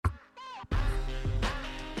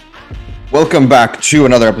Welcome back to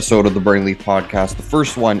another episode of the Burning Leaf Podcast, the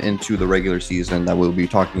first one into the regular season that we'll be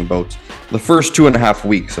talking about the first 2.5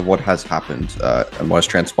 weeks of what has happened and what has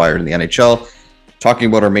transpired in the NHL. Talking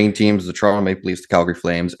about our main teams, the Toronto Maple Leafs, the Calgary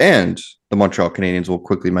Flames, and the Montreal Canadiens. We'll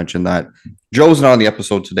quickly mention that Joe's not on the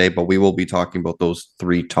episode today, but we will be talking about those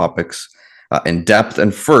three topics in depth.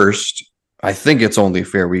 And first, I think it's only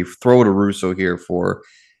fair we throw to Russo here for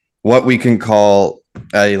what we can call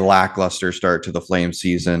a lackluster start to the Flames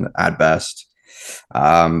season at best.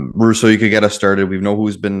 Russo, you could get us started. We know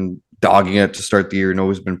who's been dogging it to start the year. We know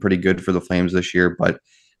who's been pretty good for the Flames this year. But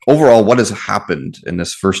overall, what has happened in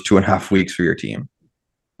this first 2.5 weeks for your team?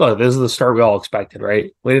 Look, this is the start we all expected,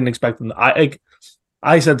 right? We didn't expect them. I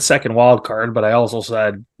said second wild card, but I also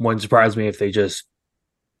said wouldn't surprise me if they just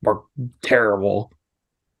were terrible.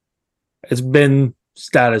 It's been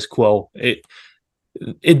status quo.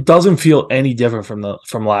 It doesn't feel any different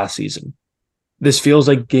from last season. This feels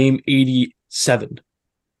like game 87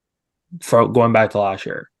 from going back to last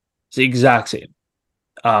year. It's the exact same.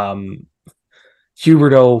 Huberdeau,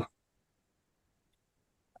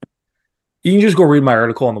 you can just go read my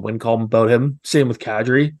article on the win column about him. Same with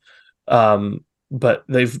Kadri. But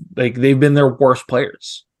they've been their worst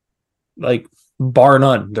players. Like, bar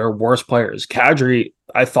none, their worst players. Kadri,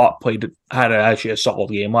 I thought had actually a solid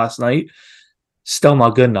game last night. Still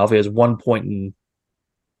not good enough. He has 1 point in,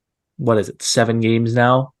 7 games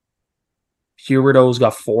now? Huberdeau's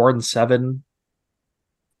got 4 and 7.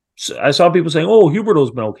 So I saw people saying, oh, Huberdeau's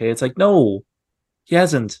been okay. It's like, no, he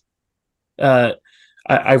hasn't. I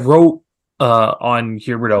wrote on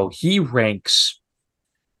Huberdeau, he ranks,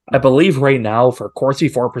 I believe right now, for Corsi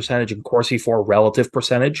for percentage and Corsi for relative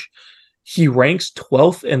percentage, he ranks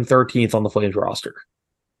 12th and 13th on the Flames roster.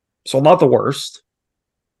 So not the worst,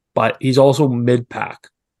 but he's also mid-pack.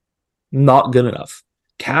 Not good enough.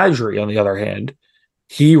 Kadri, on the other hand,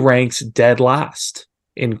 he ranks dead last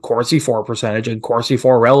in Corsi for percentage and Corsi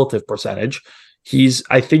for relative percentage.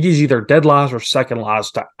 I think he's either dead last or second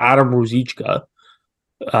last to Adam Ruzicka,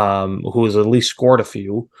 who has at least scored a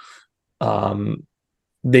few.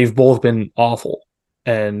 They've both been awful.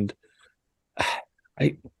 And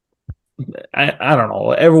I don't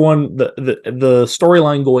know. Everyone, the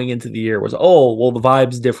storyline going into the year was, oh, well, the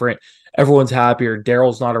vibe's different. Everyone's happier.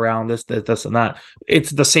 Daryl's not around. This, and that.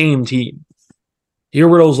 It's the same team.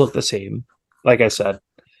 Huberdeau's look the same, like I said,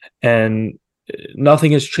 and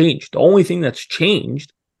nothing has changed. The only thing that's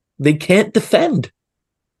changed, they can't defend.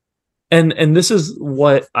 And this is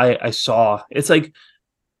what I saw. It's like,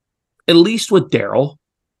 at least with Daryl,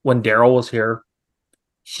 when Daryl was here,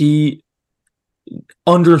 he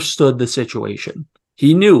understood the situation.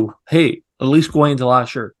 He knew, hey, at least going into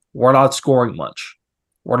last year, we're not scoring much.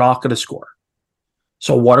 We're not going to score.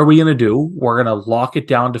 So what are we going to do? We're going to lock it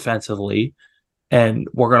down defensively, and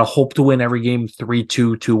we're going to hope to win every game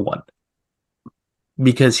 3-2, 2-1.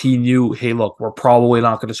 Because he knew, hey, look, we're probably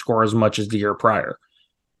not going to score as much as the year prior.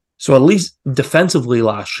 So at least defensively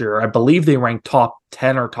last year, I believe they ranked top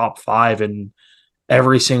 10 or top 5 in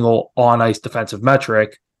every single on-ice defensive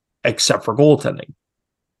metric, except for goaltending.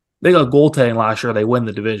 They got goaltending last year, they win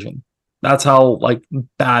the division. That's how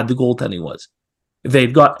bad the goaltending was. If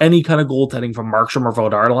they'd got any kind of goaltending from Markstrom or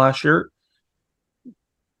Vladar last year,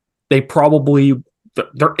 they're in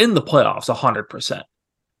the playoffs 100%,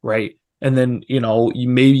 right? And then,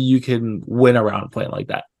 maybe you can win around playing like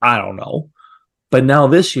that. I don't know. But now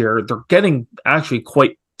this year, they're getting actually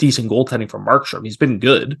quite decent goaltending from Markstrom. He's been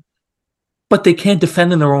good. But they can't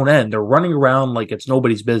defend in their own end. They're running around like it's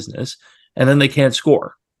nobody's business, and then they can't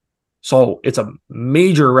score. So it's a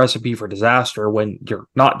major recipe for disaster when you're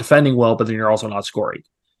not defending well, but then you're also not scoring.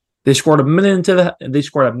 They scored a minute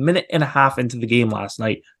and a half into the game last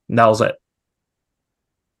night, and that was it.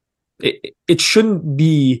 It shouldn't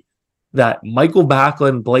be that Michael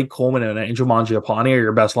Backlund, Blake Coleman, and Andrew Mangiapane are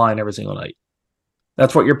your best line every single night.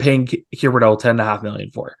 That's what you're paying Huberdeau $10.5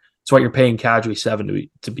 million for. It's what you're paying Kadri $7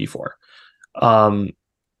 to be for.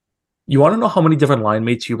 You want to know how many different line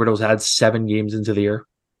mates Huberdeau's had 7 games into the year?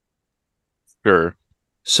 Sure.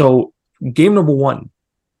 So game number 1,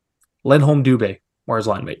 Lindholm, Dubé were his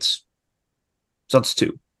line mates. So that's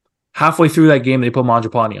 2. Halfway through that game, they put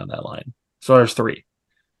Mangiapane on that line. So there's 3.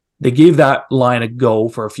 They gave that line a go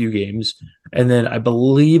for a few games, and then I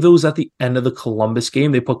believe it was at the end of the Columbus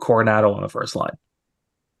game, they put Coronado on the first line.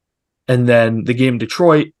 And then the game in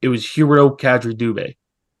Detroit, it was Huberdeau, Kadri, Dubé.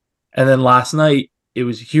 And then last night, it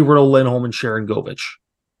was Huberdeau, Lindholm, and Sharon Govich.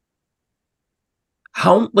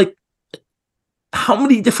 How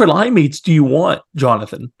many different line mates do you want,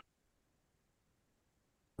 Jonathan?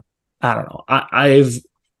 I don't know. I've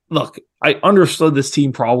look, I understood this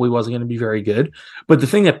team probably wasn't going to be very good, but the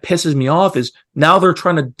thing that pisses me off is now they're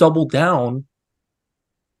trying to double down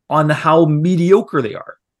on how mediocre they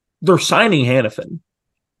are. They're signing Hanifin.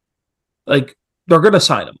 Like, they're going to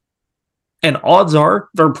sign him. And odds are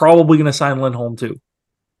they're probably going to sign Lindholm too,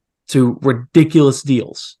 to ridiculous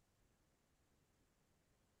deals.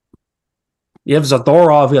 You have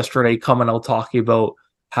Zadorov yesterday coming out talking about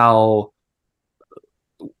how.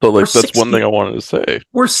 So, like, that's one thing I wanted to say.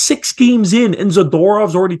 We're 6 games in, and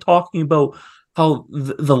Zadorov's already talking about how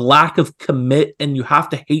the lack of commit, and you have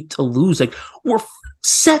to hate to lose. Like, we're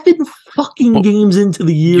 7 fucking games into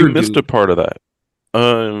the year. You missed a part of that.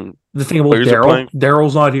 The thing about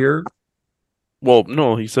Daryl's not here. Well,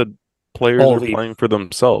 no, he said players are playing for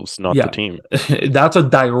themselves, not the team. That's a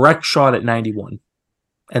direct shot at 91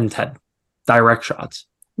 and 10. Direct shots.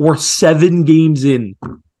 We're 7 games in,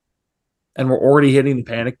 and we're already hitting the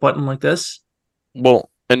panic button like this. Well,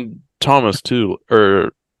 and Thomas too.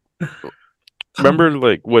 Or remember,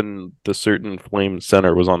 like, when the certain Flame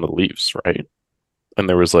center was on the Leafs, right? And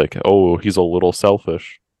there was like, oh, he's a little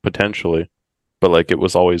selfish potentially, but like it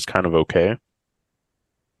was always kind of okay.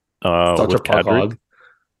 Such a puck hog.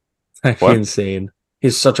 Actually insane.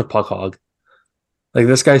 He's such a puck hog. Like,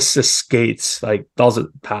 this guy just skates, like,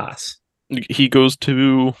 doesn't pass. He goes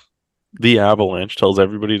to the Avalanche, tells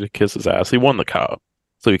everybody to kiss his ass. He won the cup,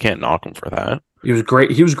 so you can't knock him for that. He was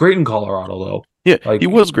great. He was great in Colorado, though. Yeah, like, he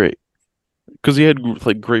was great because he had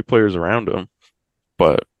like great players around him.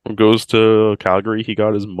 But goes to Calgary, he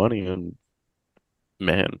got his money, and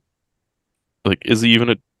man, like, is he even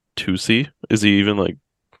a 2C? Is he even like?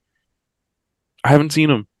 I haven't seen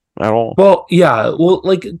him at all. Well, yeah. Well,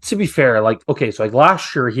 like, to be fair, like, okay, so like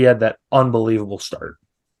last year he had that unbelievable start.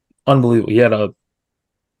 Unbelievable. He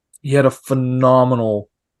had a phenomenal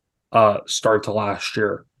start to last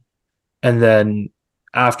year. And then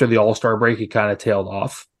after the All-Star break, he kind of tailed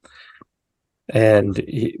off. And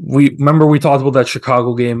we talked about that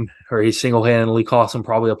Chicago game where he single-handedly cost him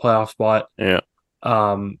probably a playoff spot. Yeah.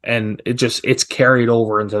 And it's carried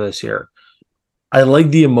over into this year. I like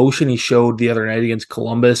the emotion he showed the other night against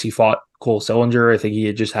Columbus. He fought Cole Sillinger. I think he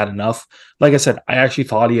had just had enough. Like I said, I actually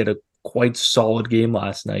thought he had a quite solid game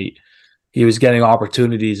last night. He was getting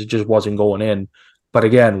opportunities. It just wasn't going in. But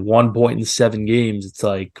again, 1 point in 7 games, it's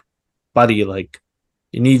like, buddy, like,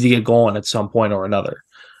 you need to get going at some point or another.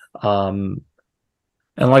 And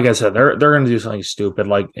like I said, they're going to do something stupid.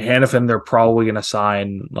 Like, Hanifin, they're probably going to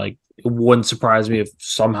sign. Like, it wouldn't surprise me if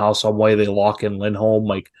somehow, some way they lock in Lindholm.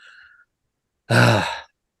 Like,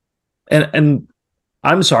 and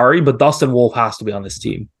I'm sorry, but Dustin Wolf has to be on this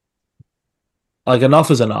team. Like, enough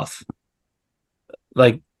is enough.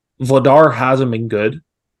 Like, Vladar hasn't been good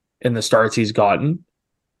in the starts he's gotten.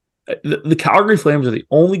 The Calgary Flames are the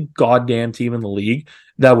only goddamn team in the league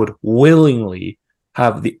that would willingly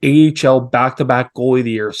have the AHL back-to-back goalie of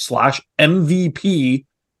the year / MVP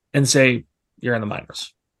and say, you're in the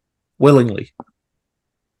minors. Willingly.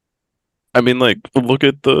 I mean, like, look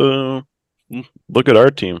at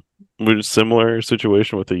our team. We're in a similar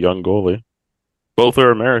situation with a young goalie. Both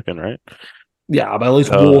are American, right? Yeah, but at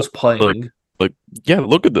least Wool's playing. Like, yeah,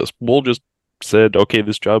 look at this. Wool just said, okay,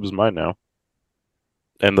 this job is mine now.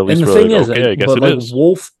 And the Leafs were like, okay, I guess it is.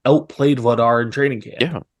 Wolf outplayed Vladar in training camp.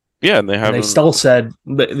 Yeah. Yeah, and they still said,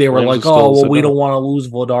 they were like, oh, well, we don't want to lose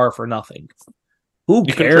Vladar for nothing. Who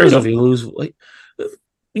cares if you lose? Like,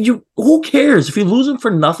 who cares? If you lose him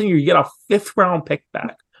for nothing, you get a 5th round pick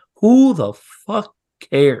back. Who the fuck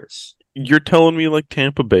cares? You're telling me, like,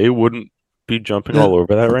 Tampa Bay wouldn't be jumping all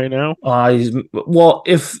over that right now? Well,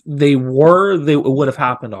 if they were, it would have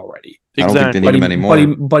happened already. Exactly. I don't think they need him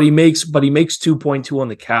anymore. But he makes 2.2 on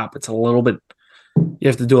the cap. It's a little bit. You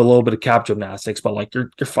have to do a little bit of cap gymnastics. But like, you're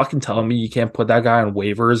fucking telling me you can't put that guy on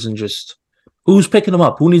waivers and just who's picking him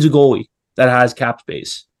up? Who needs a goalie that has cap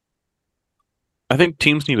space? I think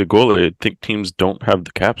teams need a goalie. I think teams don't have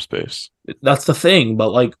the cap space. That's the thing.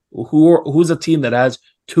 But like, who's a team that has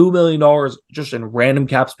 $2 million just in random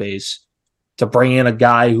cap space to bring in a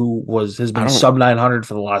guy who has been sub 900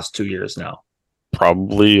 for the last 2 years now?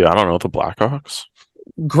 Probably, I don't know, the Blackhawks.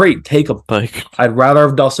 Great, take him. Like, I'd rather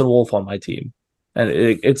have Dustin Wolf on my team, and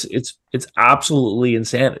it's absolutely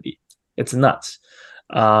insanity. It's nuts.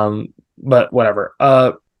 But whatever.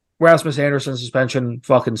 Rasmus Anderson suspension,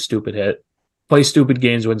 fucking stupid hit. Play stupid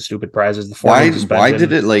games, win stupid prizes. Why did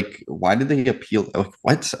they appeal?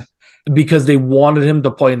 What? Because they wanted him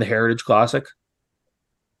to play in the Heritage Classic,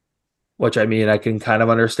 which, I mean, I can kind of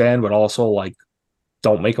understand, but also, like,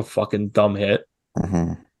 don't make a fucking dumb hit.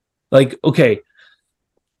 Mm-hmm. Like, okay,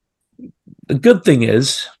 the good thing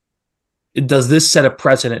is, does this set a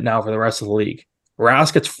precedent now for the rest of the league?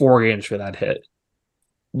 Rask gets 4 games for that hit.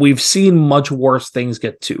 We've seen much worse things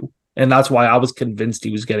get 2. And that's why I was convinced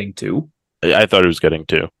he was getting 2. I thought he was getting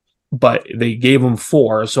 2. But they gave him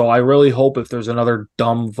 4. So I really hope if there's another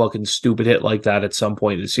dumb fucking stupid hit like that at some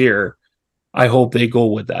point this year, I hope they go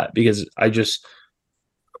with that, because I just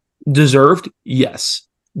deserved. Yes.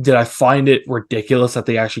 Did I find it ridiculous that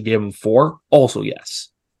they actually gave him 4? Also, yes.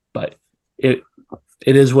 But it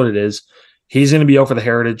is what it is. He's going to be out for the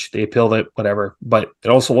Heritage. They appealed it, whatever. But it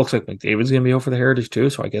also looks like McDavid's going to be out for the Heritage too.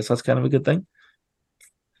 So I guess that's kind of a good thing.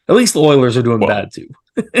 At least the Oilers are doing bad too.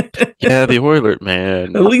 Yeah, the Oilers,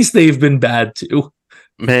 man. At least they've been bad too.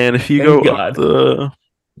 Man, if you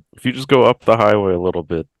if you just go up the highway a little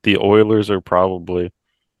bit, the Oilers are probably,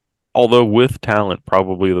 although with talent,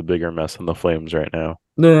 probably the bigger mess than the Flames right now.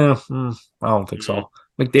 No, I don't think so.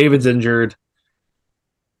 McDavid's injured.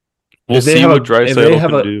 We'll see what Draisaitl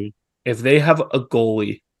can do. If they have a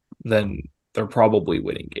goalie, then they're probably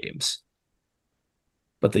winning games.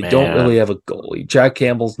 But they don't really have a goalie. Jack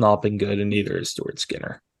Campbell's not been good, and neither is Stuart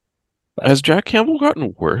Skinner. Has Jack Campbell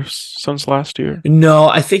gotten worse since last year? No,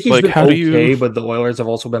 I think he's been okay, but the Oilers have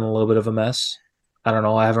also been a little bit of a mess. I don't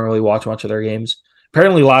know. I haven't really watched much of their games.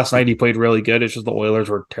 Apparently last night he played really good. It's just the Oilers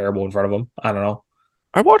were terrible in front of him. I don't know.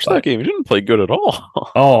 I watched that game. He didn't play good at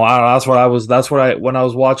all. Oh, I don't know. When I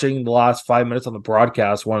was watching the last 5 minutes on the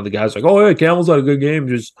broadcast, one of the guys was like, "Oh, yeah, Campbell's had a good game.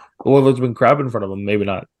 Just the Oilers been crap in front of him. Maybe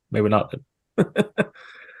not. Maybe not."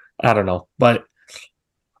 I don't know, but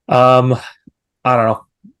I don't know.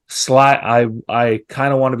 I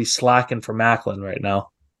kind of want to be slacking for Macklin right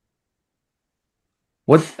now.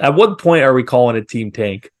 At what point are we calling it Team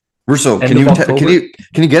Tank? Russo, can you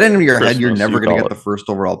get into your head? You're never going to get the first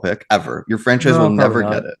overall pick ever. Your franchise will never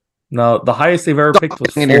get it. No, the highest they've ever picked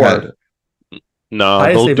was 4. No, the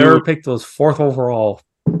highest they've ever picked was 4th overall.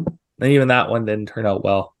 And even that one didn't turn out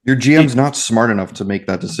well. Your GM's not smart enough to make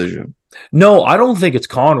that decision. No, I don't think it's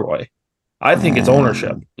Conroy. I think it's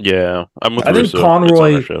ownership. Yeah, I'm with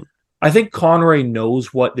Russo. I think Conroy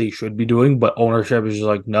knows what they should be doing, but ownership is just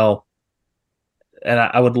like, no. And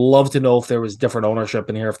I would love to know if there was different ownership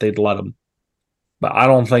in here, if they'd let him. But I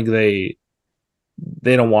don't think they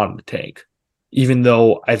don't want him to tank. Even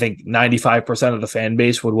though I think 95% of the fan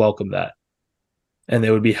base would welcome that. And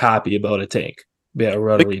they would be happy about a tank. Yeah, a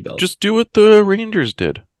rebuild. Just do what the Rangers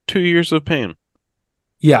did. 2 years of pain.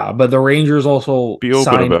 Yeah, but the Rangers also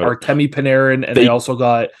signed Artemi Panarin, and they also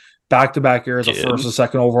got back-to-back years of 1st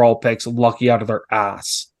and 2nd overall picks lucky out of their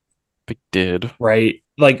ass. They did. Right?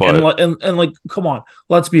 Like, and like, come on,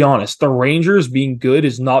 let's be honest. The Rangers being good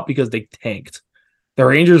is not because they tanked. The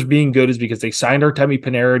Rangers being good is because they signed Artemi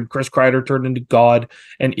Panarin, Chris Kreider turned into God,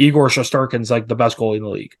 and Igor Shesterkin's like the best goalie in the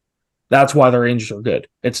league. That's why the Rangers are good.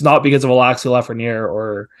 It's not because of Alexei Lafreniere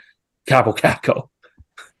or Capo Caco.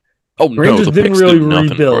 Oh, Rangers didn't really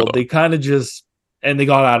rebuild. They kind of just, and they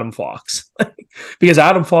got Adam Fox. Because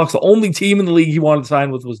Adam Fox, the only team in the league he wanted to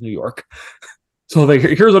sign with was New York. So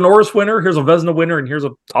here's a Norris winner, here's a Vezina winner, and here's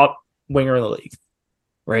a top winger in the league.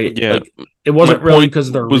 Right? Yeah. Like, it wasn't really because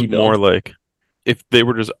of their rebuild. It was more like, if they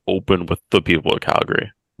were just open with the people of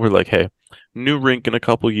Calgary, we're like, hey, new rink in a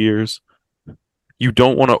couple years. You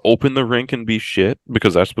don't want to open the rink and be shit,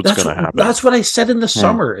 because that's what's going to happen. That's what I said in the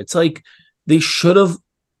summer. It's like they should have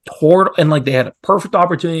and like they had a perfect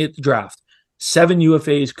opportunity at the draft. 7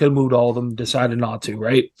 UFAs, could have moved all of them, decided not to,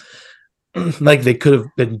 right? Like they could have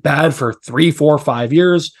been bad for 3, 4, 5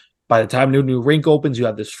 years. By the time the new rink opens, you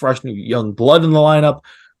have this fresh new young blood in the lineup,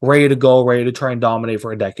 ready to go, ready to try and dominate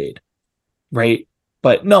for a decade. Right?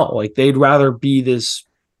 But no, like they'd rather be this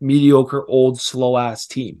mediocre, old, slow-ass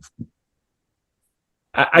team.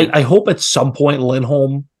 I hope at some point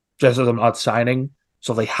Lindholm just as I'm not signing,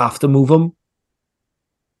 so they have to move him.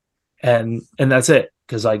 And that's it.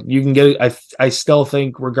 Because like you can get I still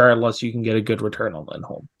think regardless you can get a good return on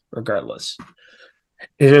Lindholm. Regardless.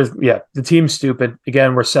 It is the team's stupid.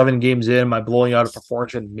 Again, we're 7 games in. Am I blowing out of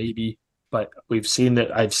proportion? Maybe. But we've seen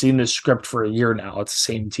that I've seen this script for a year now. It's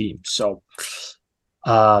the same team. So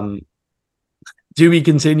to be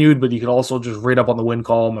continued, but you can also just read up on the win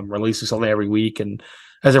column. I'm releasing something every week. And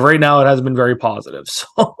as of right now, it has been very positive.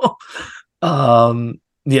 So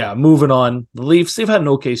moving on. The Leafs, they've had an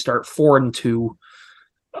okay start, 4-2.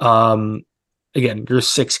 Again, you're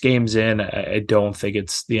 6 games in. I don't think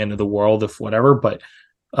it's the end of the world, if whatever, but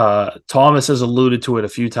Thomas has alluded to it a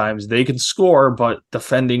few times. They can score, but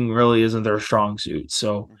defending really isn't their strong suit.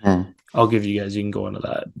 So I'll give you guys, you can go into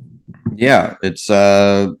that. Yeah, it's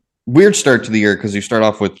a weird start to the year because you start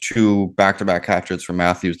off with 2 back-to-back hat-tricks from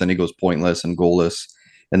Matthews, then he goes pointless and goalless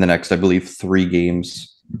in the next, I believe, 3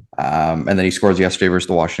 games. And then he scores yesterday versus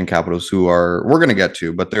the Washington Capitals, who we're going to get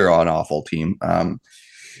to, but they're an awful team.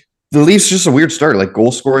 The Leafs just a weird start. Like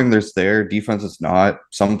goal scoring, there's there. Defense, it's not.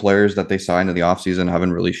 Some players that they signed in the offseason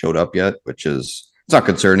haven't really showed up yet, which is it's not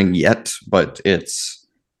concerning yet, but it's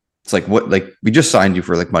like what like we just signed you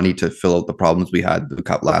for like money to fill out the problems we had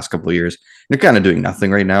the last couple of years. You're kind of doing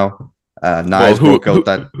nothing right now. Knies broke out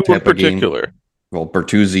that Tampa game. Well,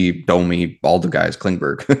 Bertuzzi, Domi, all the guys,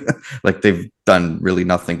 Klingberg, like they've done really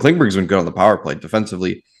nothing. Klingberg's been good on the power play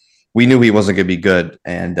defensively. We knew he wasn't going to be good,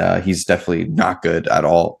 and he's definitely not good at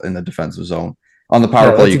all in the defensive zone. On the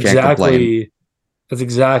power play, you can't complain. That's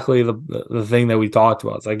exactly the thing that we talked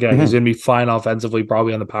about. It's like, yeah, he's going to be fine offensively,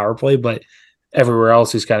 probably on the power play, but everywhere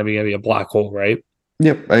else, he's kind of going to be a black hole, right?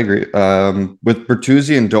 Yep, I agree. With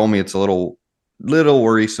Bertuzzi and Domi, it's a little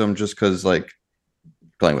worrisome just because, like,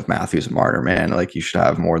 playing with Matthews and Marner, man, like you should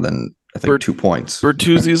have more than I think 2 points.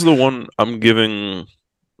 Bertuzzi's the one I'm giving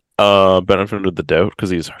benefit of the doubt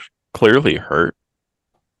because he's clearly hurt.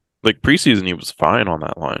 Like preseason, he was fine on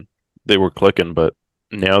that line. They were clicking, but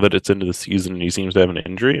now that it's into the season, he seems to have an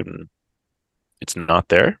injury and it's not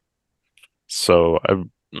there. So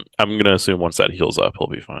I'm gonna assume once that heals up, he'll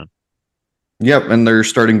be fine. Yep, and their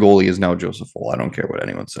starting goalie is now Joseph Woll. I don't care what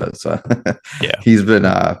anyone says. Yeah, he's been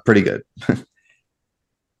pretty good.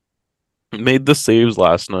 Made the saves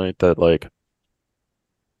last night that like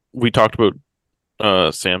we talked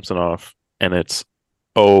about Samsonov, and it's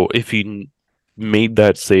if he made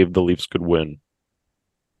that save, the Leafs could win,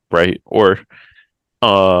 right? Or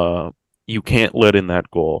you can't let in that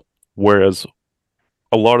goal. Whereas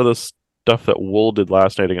a lot of the stuff that Woll did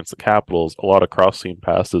last night against the Capitals, a lot of cross-seam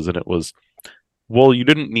passes, and it was, well, you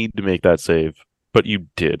didn't need to make that save, but you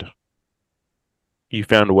did. You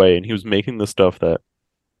found a way, and he was making the stuff that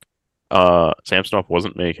Samsonov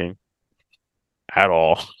wasn't making at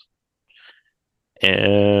all.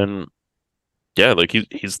 And yeah, like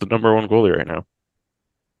he's the number one goalie right now.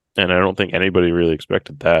 And I don't think anybody really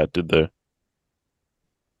expected that, did they?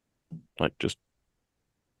 Like just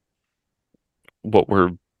what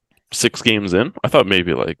we're 6 games in? I thought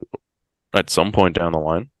maybe like at some point down the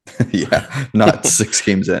line. Yeah, not 6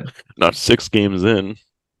 games in. Not 6 games in.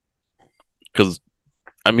 Because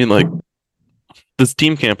I mean, like, this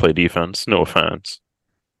team can't play defense, no offense.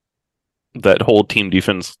 That whole team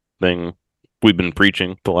defense thing we've been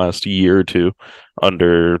preaching the last year or two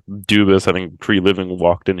under Dubas. I think Tree Living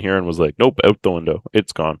walked in here and was like, nope, out the window.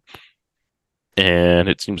 It's gone. And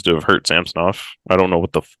it seems to have hurt Samsonov. I don't know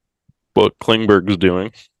what Klingberg's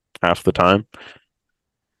doing half the time.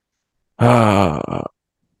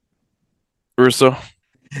 Russo?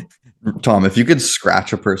 Tom, if you could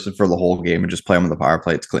scratch a person for the whole game and just play them on the power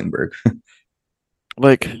play, it's Klingberg.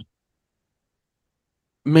 Like,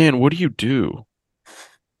 man, what do you do?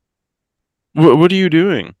 What are you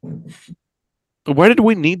doing? Why did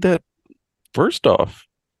we need that? First off,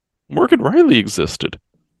 Morgan Rielly existed.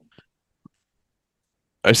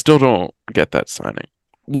 I still don't get that signing.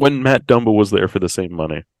 When Matt Dumba was there for the same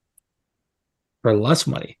money. For less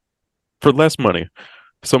money. For less money.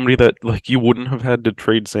 Somebody that like you wouldn't have had to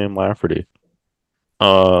trade Sam Lafferty.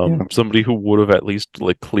 Somebody who would have at least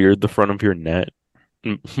like cleared the front of your net,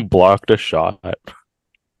 blocked a shot,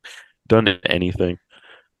 done anything.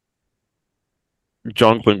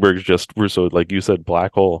 John Klingberg's just Russo, like you said,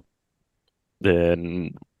 black hole.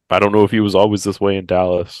 Then I don't know if he was always this way in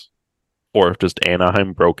Dallas, or if just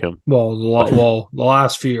Anaheim broke him. Well, the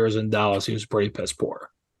last few years in Dallas, he was pretty piss poor.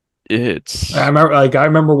 I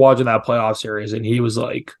remember watching that playoff series, and he was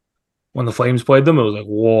like, when the Flames played them, it was like,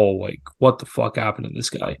 whoa, like what the fuck happened to this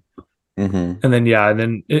guy? Mm-hmm.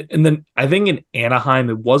 And then I think in Anaheim,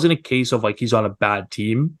 it wasn't a case of like he's on a bad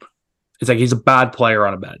team. It's like he's a bad player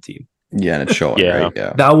on a bad team. Yeah, and it's showing, right?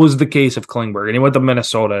 Yeah. That was the case of Klingberg, and he went to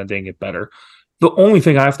Minnesota and didn't get better. The only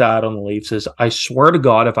thing I have to add on the Leafs is I swear to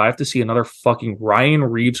God, if I have to see another fucking Ryan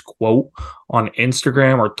Reeves quote on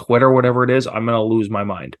Instagram or Twitter, whatever it is, I'm going to lose my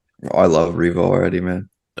mind. Oh, I love Revo already, man.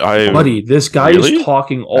 Buddy, this guy is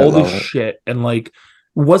talking all this shit. And like,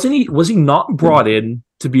 was he not brought in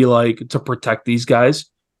to be like, to protect these guys?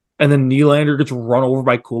 And then Nylander gets run over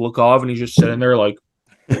by Kulikov and he's just sitting there like,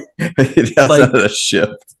 like a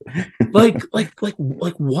shift. like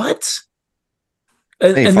what?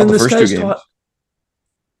 And then this guy's taught.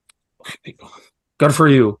 Good for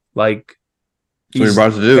you. Like, so you're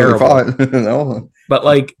about to do. No, but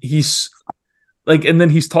like he's like, and then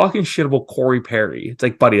he's talking shit about Corey Perry. It's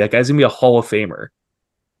like, buddy, that guy's gonna be a Hall of Famer.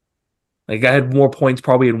 Like, I had more points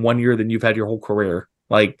probably in 1 year than you've had your whole career.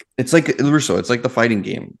 Like, it's like Russo. It's like the fighting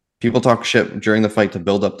game. People talk shit during the fight to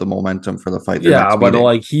build up the momentum for the fight. Yeah, but meeting.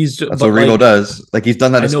 like That's what Revo does. Like he's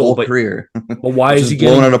done that his whole career. But why is he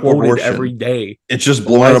getting quoted every day? It's just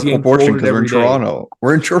blown out of proportion because we're in Toronto.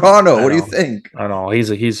 We're in Toronto. What do you think? I know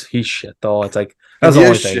he's shit though. It's like that's the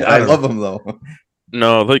only thing. I love him though.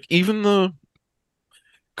 No, like even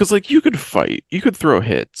because like you could fight, you could throw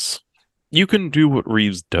hits, you can do what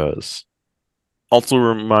Reeves does. Also, a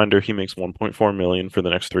reminder: he makes 1.4 million for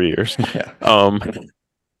the next 3 years. Yeah.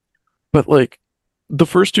 But like the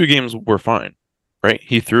first 2 games were fine, right?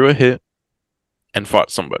 He threw a hit and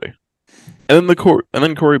fought somebody, and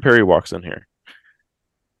then Corey Perry walks in here,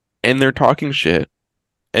 and they're talking shit,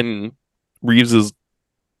 and Reeves is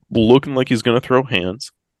looking like he's gonna throw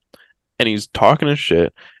hands, and he's talking his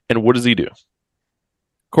shit. And what does he do?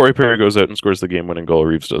 Corey Perry goes out and scores the game-winning goal.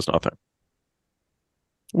 Reeves does nothing.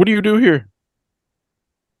 What do you do here?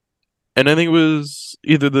 And I think it was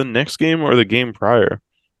either the next game or the game prior.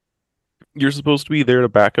 You're supposed to be there to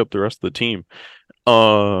back up the rest of the team.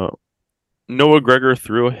 Noah Gregor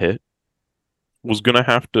threw a hit. Was going to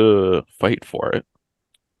have to fight for it.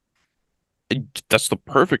 That's the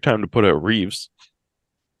perfect time to put out Reeves.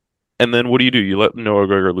 And then what do? You let Noah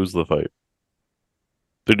Gregor lose the fight.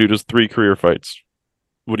 The dude has 3 career fights.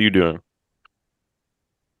 What are you doing?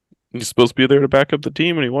 He's supposed to be there to back up the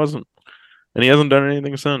team, and he wasn't. And he hasn't done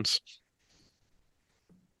anything since.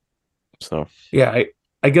 So yeah,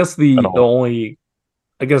 I guess the only,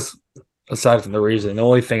 aside from the reason, the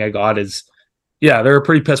only thing I got is, yeah, they're a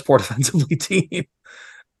pretty piss poor defensively team.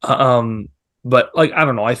 But like I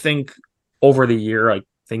don't know, I think over the year, like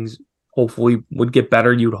things hopefully would get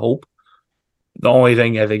better. You'd hope. The only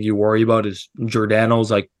thing I think you worry about is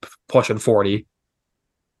Giordano's like pushing 40.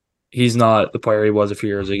 He's not the player he was a few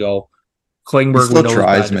years ago. Klingberg still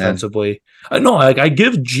tries, man. Defensively. No, like I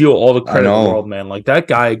give Gio all the credit in the world, man. Like that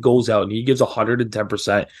guy goes out and he gives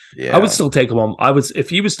 110%. Yeah. I would still take him. If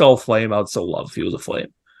he was still a Flame, I would still love if he was a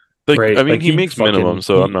Flame. Like, right? I mean, he makes minimum,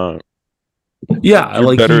 so I'm not. Yeah,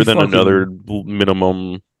 like better than another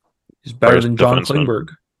minimum. He's better than John Klingberg.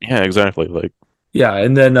 Yeah, exactly. Like, yeah,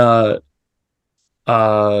 and then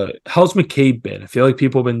how's McCabe been? I feel like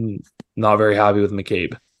people have been not very happy with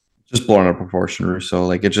McCabe. Just blown out of proportion, Russo.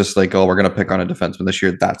 Like it's just like, oh, we're gonna pick on a defenseman this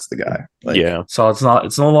year. That's the guy. Like, yeah. So it's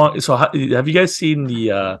no longer. So have you guys seen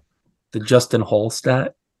the Justin Hall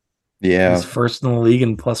stat? Yeah, he's first in the league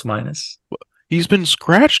in plus minus. He's been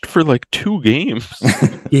scratched for like 2 games.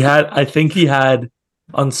 I think he had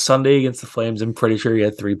on Sunday against the Flames. I'm pretty sure he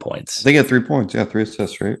had 3 points. I think he had 3 points. Yeah, 3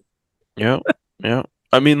 assists, right? Yeah, yeah.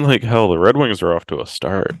 I mean, like hell, the Red Wings are off to a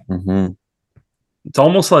start. Mm-hmm. It's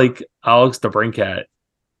almost like Alex DeBrincat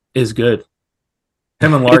is good.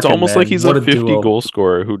 Him and Larkin, it's almost like he's a 50 duo. Goal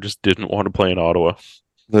scorer who just didn't want to play in Ottawa.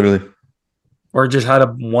 Literally. Or just had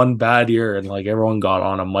one bad year and like everyone got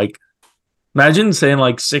on him. Like imagine saying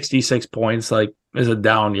like 66 points like is a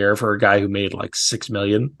down year for a guy who made like $6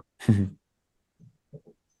 million.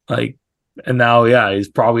 Like, and now he's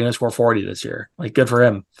probably gonna score 40 this year. Like good for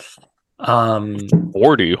him.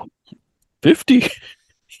 40, 50.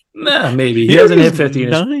 Nah, maybe he hasn't hit 50.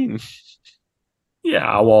 9.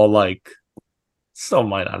 Yeah, well, like, still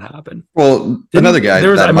might not happen. Well, another guy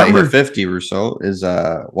that might hit 50 or so is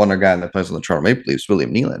one other guy that plays on the Toronto Maple Leafs,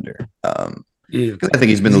 William Nylander. I think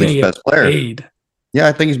he's been the least best player. Paid. Yeah,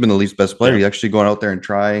 I think he's been the least best player. He's actually going out there and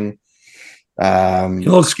trying. He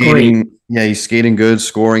looks skating, great. Yeah, he's skating good,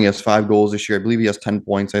 scoring. He has 5 goals this year. I believe he has 10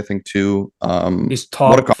 points, I think, too. He's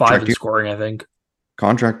top 5 in scoring, I think.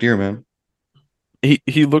 Contract year, man.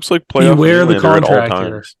 He looks like playoff Beware the contract at all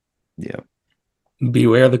year. times. Yeah.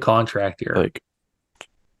 Beware the contract year. Like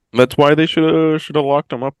that's why they should have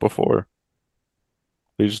locked him up before.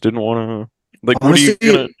 They just didn't want to. Like, honestly, what are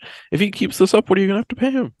you gonna? If he keeps this up, what are you gonna have to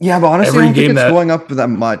pay him? Yeah, but honestly, I don't think it's going up that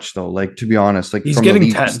much, though. Like, to be honest, like he's from getting the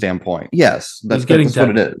Leafs 10. standpoint, yes, that's what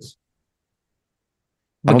it is.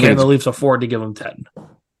 But can the Leafs afford to give him 10?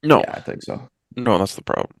 No, yeah, I think so. No, that's the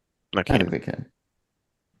problem. I think they can.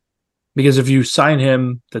 Because if you sign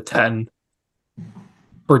him to 10,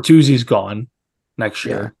 Bertuzzi's gone next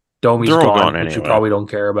year. Domi's gone, which you probably don't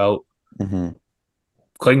care about. Mm-hmm.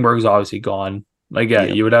 Klingberg's obviously gone. Like,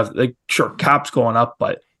 you would have, like, sure, Cap's going up,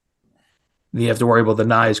 but you have to worry about the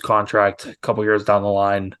Nyes contract a couple years down the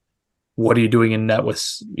line. What are you doing in net with,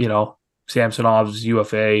 Samsonov's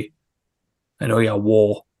UFA? I know you got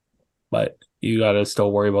Wool, but you got to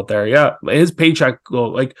still worry about there. Yeah, his paycheck,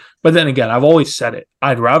 but then again, I've always said it.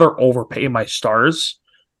 I'd rather overpay my stars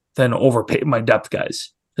than overpay my depth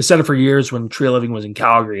guys. I said it for years when Tree Living was in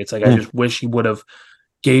Calgary. It's like, I just wish he would have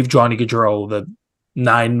gave Johnny Gaudreau the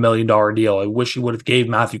 $9 million deal. I wish he would have gave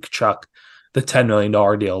Matthew Tkachuk the $10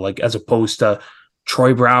 million deal, like as opposed to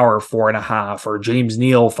Troy Brower 4.5 or James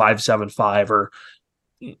Neal 5.75 or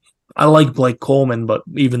I like Blake Coleman, but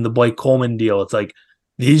even the Blake Coleman deal, it's like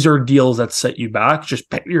these are deals that set you back. Just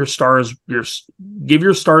pick your stars, give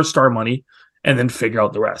your stars star money, and then figure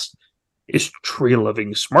out the rest. Is Tree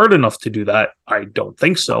Living smart enough to do that? I don't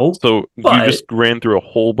think so. So but you just ran through a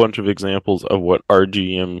whole bunch of examples of what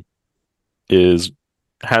RGM has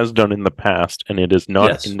done in the past, and it is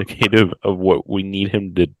not indicative of what we need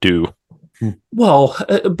him to do. Well,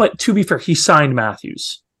 but to be fair, he signed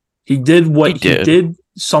Matthews. He did what he did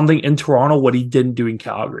something in Toronto, what he didn't do in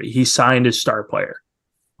Calgary. He signed his star player.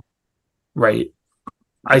 Right.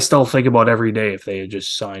 I still think about every day if they had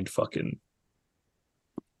just signed fucking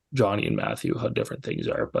Johnny and Matthew, how different things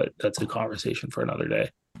are, but that's a conversation for another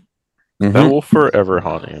day. That will forever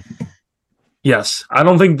haunt you. Yes. I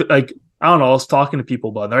don't think I don't know. I was talking to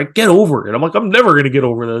people about it. They're like, get over it. I'm like, I'm never going to get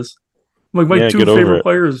over this. I'm like, my two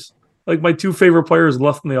favorite players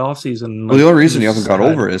left in the offseason. Well, the only reason you haven't got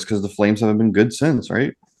over it is because the Flames haven't been good since,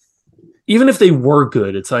 right? Even if they were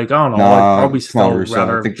good, it's like, I don't know. I'd probably still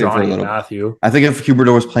rather Johnny and Matthew. I think if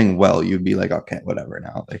Huberdeau was playing well, you'd be like, okay, whatever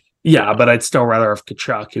now. Like, yeah, but I'd still rather have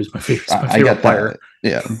Tkachuk, who's my favorite player.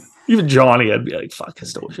 Yeah. Even Johnny, I'd be like, fuck, I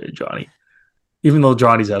still wish I had Johnny. Even though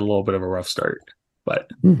Johnny's had a little bit of a rough start. But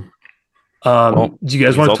do you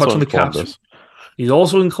guys want to touch on the Caps? He's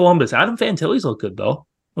also in Columbus. Adam Fantilli's looked good, though.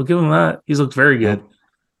 I'll give him that. He's looked very good.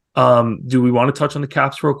 Do we want to touch on the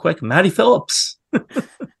Caps real quick? Matty Phillips.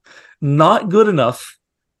 Not good enough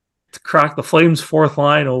to crack the Flames' fourth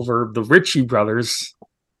line over the Ritchie brothers.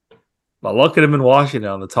 But look at him in Washington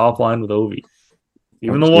on the top line with Ovi.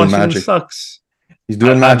 Even though Washington sucks. He's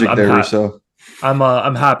doing magic there, so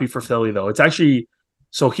I'm happy for Philly, though. It's actually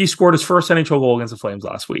so he scored his first NHL goal against the Flames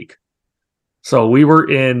last week. So I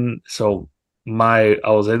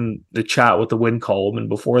was in the chat with the win column, and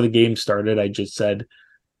before the game started, I just said,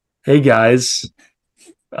 hey guys,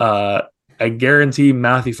 I guarantee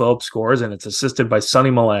Matthew Phillips scores, and it's assisted by Sonny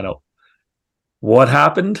Milano. What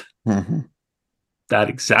happened? Mm-hmm. That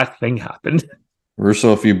exact thing happened.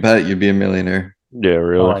 Russo, if you bet, you'd be a millionaire. Yeah,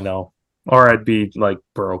 really. Oh, I know. Or I'd be like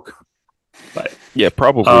broke. But yeah,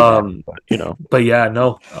 probably. But, But yeah,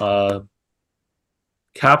 no.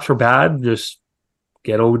 Caps were bad. Just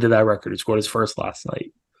get over to that record. He scored his first last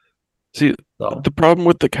night. See, the problem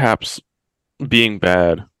with the Caps being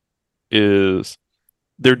bad is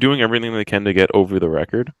they're doing everything they can to get over the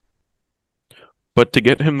record. But to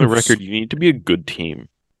get him the record, you need to be a good team.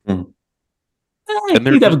 And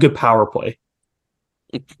they'd have a good power play.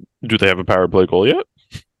 Do they have a power play goal yet?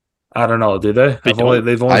 I don't know. Do they? They've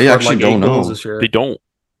only scored like 8 goals this year. They don't.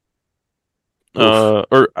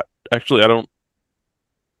 Or actually, I don't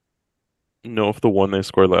know if the one they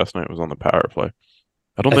scored last night was on the power play.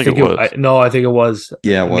 I think it was. I think it was.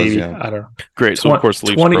 Yeah, it was. Maybe. Yeah. I don't know. Great. So, of course,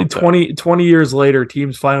 20 years later,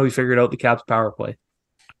 teams finally figured out the Caps power play.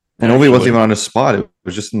 And Ovi wasn't even on his spot. It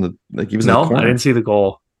was just in the he was in the corner. I didn't see the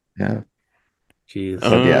goal. Yeah.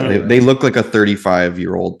 Jeez. They look like a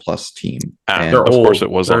 35-year-old plus team. And they're old. Of course,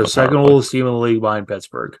 it was. They're the second oldest team in the league behind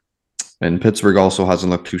Pittsburgh. And Pittsburgh also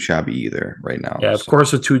hasn't looked too shabby either right now. Yeah, of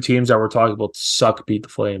course, the two teams that we're talking about beat the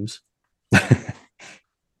Flames.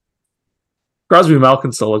 Crosby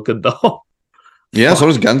Malkin still look good though. Yeah, so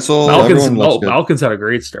does Gensel. Malkin's had a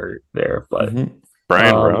great start there, but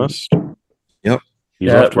Brian Rust. Yep.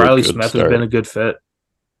 Riley Smith has been a good fit.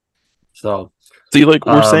 So see, like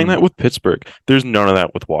we're saying that with Pittsburgh. There's none of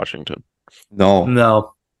that with Washington.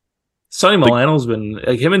 No. Sonny Milano's been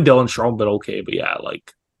like him and Dylan Strome been okay, but yeah,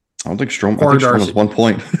 like I don't think Strome. I think Strome was 1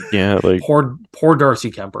 point. Yeah, like poor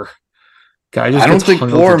Darcy Kemper. Guy just I don't think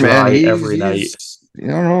poor man. Every night. I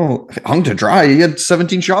don't know. Hung to dry. He had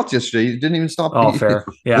 17 shots yesterday. He didn't even stop. Oh, fair.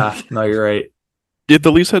 Yeah. No, you're right. The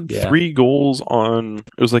Leafs had 3 goals on.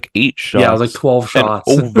 It was like 8 shots. Yeah, it was like 12 shots.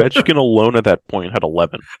 And Ovechkin alone at that point had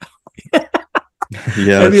 11.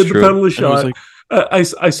 Yeah, and he had the penalty shot.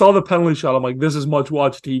 I saw the penalty shot. I'm like, this is much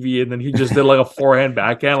watch TV, and then he just did like a forehand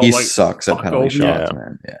backhand. He sucks at penalty shots,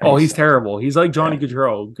 man. Yeah, he's terrible. He's like Johnny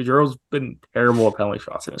Gaudreau. Gaudreau's been terrible at penalty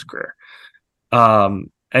shots in his career.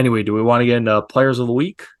 Anyway, do we want to get into players of the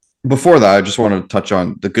week? Before that, I just want to touch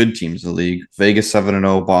on the good teams in the league. Vegas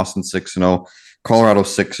 7-0, Boston 6-0, Colorado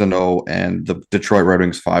 6-0, and the Detroit Red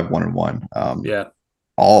Wings 5-1-1. Yeah.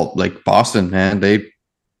 All like Boston, man. They're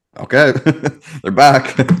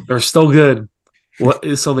back. They're still good.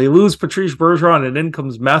 So they lose Patrice Bergeron, and in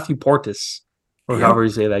comes Matthew Portis, or however you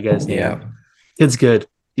say that guy's name. Yeah. Kid's good.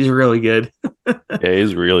 He's really good. Yeah,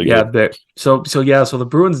 he's really good. Yeah, so the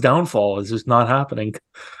Bruins' downfall is just not happening.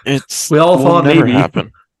 We all thought maybe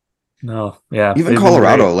happen. No, yeah. Even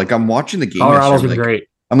Colorado, like I'm watching the game. Colorado's been great.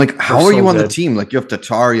 I'm like, how They're are so you on the good. team? Like, you have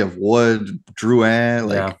Tatar, you have Wood, Drouin,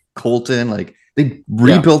 like Yeah. Colton. Like, they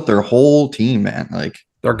rebuilt their whole team, man. Like,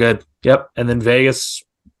 They're good. Yep. And then Vegas,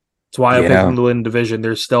 that's why I picked them yeah, to win division.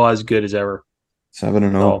 They're still as good as ever.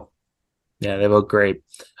 7-0. So yeah, they look great.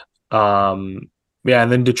 Yeah, and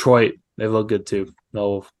then Detroit, they look good too.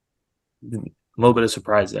 No, a little bit of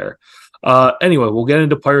surprise there. Anyway, we'll get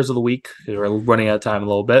into players of the week because we're running out of time a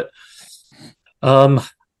little bit.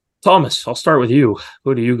 Thomas, I'll start with you.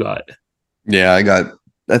 Who do you got? Yeah,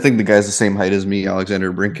 I think the guy's the same height as me,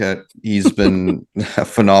 Alexander Brinket. He's been a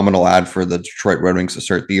phenomenal ad for the Detroit Red Wings to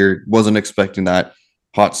start the year. Wasn't expecting that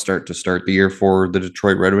hot start to start the year for the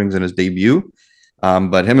Detroit Red Wings in his debut.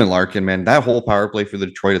 But him and Larkin, man, that whole power play for the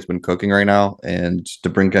Detroit has been cooking right now. And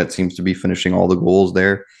DeBrincat seems to be finishing all the goals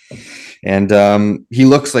there. And he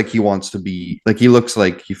looks like he wants to be, like, he looks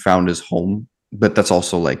like he found his home. But that's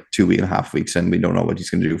also like 2.5 weeks in. We don't know what he's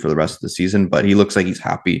going to do for the rest of the season. But he looks like he's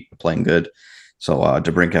happy playing good. So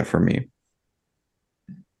DeBrincat for me.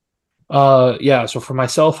 Yeah, so for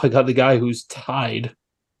myself, I got the guy who's tied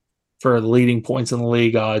for the leading points in the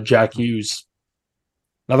league, Jack Hughes.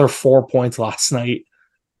 Another 4 points last night.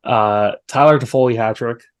 Tyler Toffoli hat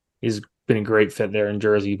trick. He's been a great fit there in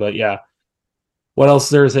Jersey. But yeah, what else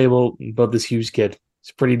is there to say about this Hughes kid?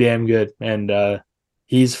 He's pretty damn good. And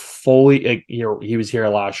he's fully he was here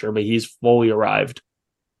last year, but he's fully arrived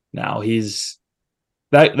now. He's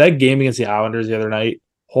that game against the Islanders the other night.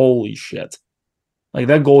 Holy shit! Like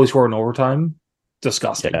that goal he scored in overtime,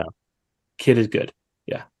 disgusting. Yeah. Kid is good.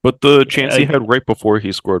 Yeah, But the chance he had right before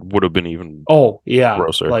he scored would have been even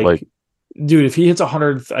grosser. Like, dude, if he hits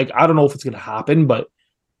 100, like I don't know if it's gonna happen, but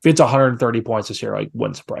if it's 130 points this year, like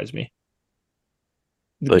wouldn't surprise me.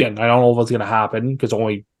 Again, I don't know if it's gonna happen because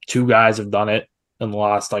only 2 guys have done it in the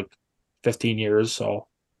last like 15 years, so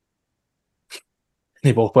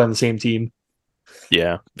they both play on the same team.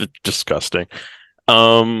 Yeah, disgusting.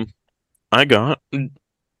 I'm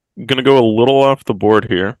gonna go a little off the board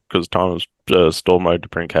here because Thomas stole my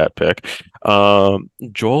DeBrincat pick.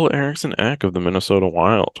 Joel Eriksson Ek of the Minnesota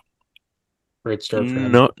Wild. Great start for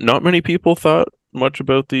him. Not many people thought much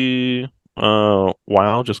about the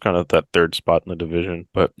Wild, just kind of that third spot in the division,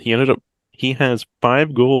 but he has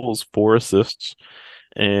 5 goals, 4 assists,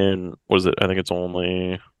 and I think it's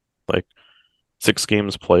only like 6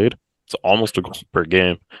 games played. It's almost a goal per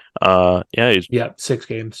game. He's 6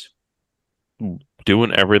 games.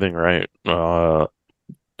 doing everything right. I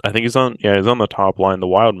think he's on the top line. The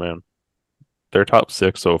Wild, man, they're top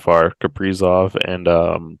 6 so far. Kaprizov and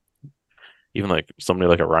even like somebody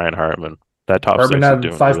like a Ryan Hartman. That top Hartman 6 is had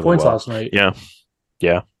doing 5 really points well. last night. Yeah.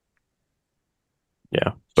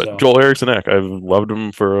 But So. Joel Eriksson Ek, I've loved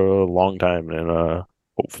him for a long time, and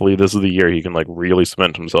hopefully this is the year he can like really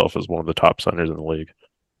cement himself as one of the top centers in the league.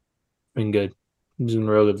 Been good. He's been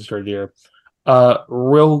real good to start the year.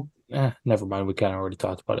 Never mind. We kind of already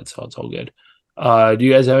talked about it, so it's all good. Do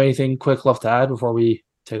you guys have anything quick left to add before we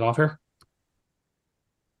take off here?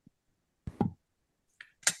 I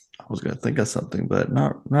was gonna think of something, but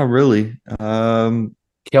not really.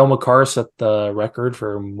 Cale Makar set the record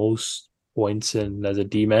for most points in as a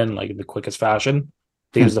D-man, like in the quickest fashion.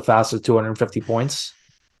 He was the fastest 250 points.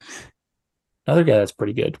 Another guy that's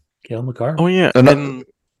pretty good, Cale Makar. Oh yeah, and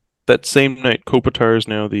that same night, Kopitar is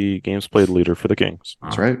now the games played leader for the Kings.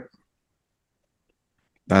 That's right.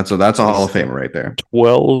 That's a Hall of Famer right there.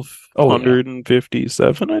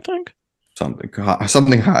 1,257, I think.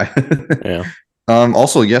 Something high. Yeah.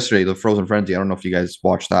 Also yesterday, the Frozen Frenzy. I don't know if you guys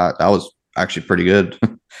watched that. That was actually pretty good.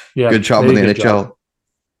 Yeah, good job in the NHL. Job.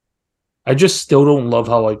 I just still don't love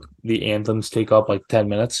how like the anthems take up like 10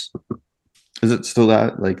 minutes. Is it still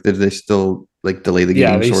that? Like, did they still like delay the game?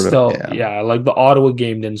 Yeah, they like the Ottawa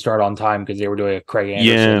game didn't start on time because they were doing a Craig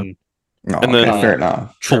Anderson. Yeah. No, and then fair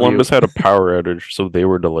enough. Columbus had a power outage, so they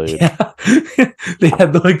were delayed. Yeah. They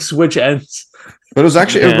had to like switch ends. But it was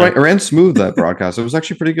actually it ran smooth, that broadcast. It was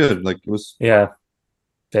actually pretty good. Like it was. Yeah.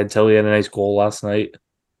 Tilly had a nice goal last night.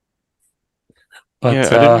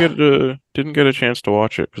 But, I didn't get a chance to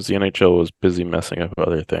watch it because the NHL was busy messing up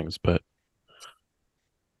other things. But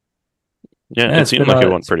it seemed like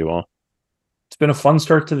it went pretty well. It's been a fun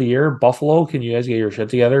start to the year. Buffalo, can you guys get your shit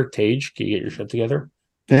together? Tage, can you get your shit together?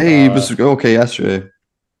 Hey, it was okay yesterday.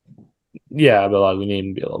 Yeah, but like we need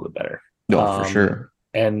to be a little bit better. No, for sure.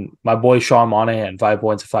 And my boy Sean Monahan, 5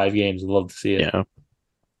 points in 5 games. I'd love to see it. Yeah.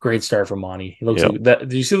 Great start from Monty. He looks like that.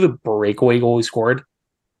 Did you see the breakaway goal he scored?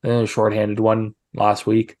 A shorthanded one last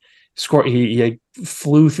week. He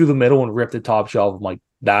flew through the middle and ripped the top shelf. I'm like,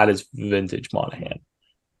 that is vintage Monahan.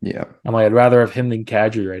 Yeah. I'm like, I'd rather have him than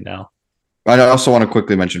Kadri right now. I also want to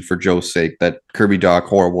quickly mention for Joe's sake that Kirby Doc,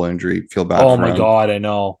 horrible injury. Feel bad Oh for my him. God, I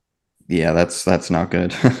know. Yeah, that's not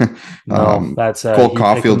good. No, that's Cole he picked him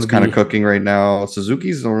Caulfield's to kind of be- cooking right now.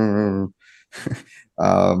 Suzuki's Jake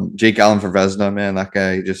Allen for Vesna, man, that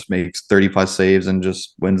guy just makes 30+ saves and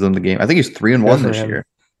just wins them the game. I think he's 3-1 Good for this him. year.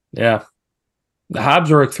 Yeah. The Habs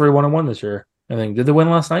are like 3-1 this year. I think. Did they win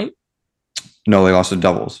last night? No, they lost to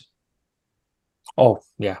doubles. Oh,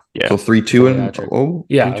 yeah. Yeah. So 3-2 Yeah, and true. oh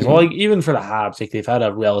Yeah. 3-2. So like even for the Habs, like they've had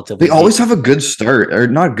a relatively They always have a good start, or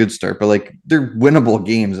not a good start, but like they're winnable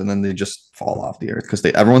games, and then they just fall off the earth because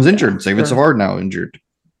everyone's injured. Saban Sure. Savard now injured.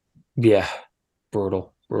 Yeah.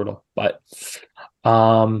 Brutal. But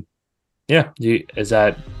yeah. You guys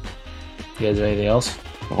have anything else?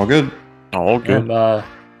 All good. All good. And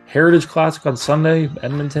Heritage Classic on Sunday,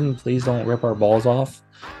 Edmonton. Please don't rip our balls off.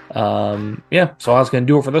 Yeah, so that's gonna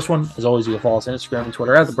do it for this one. As always, you can follow us on Instagram and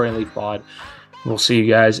Twitter at the Brain Leaf Pod. We'll see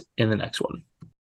you guys in the next one.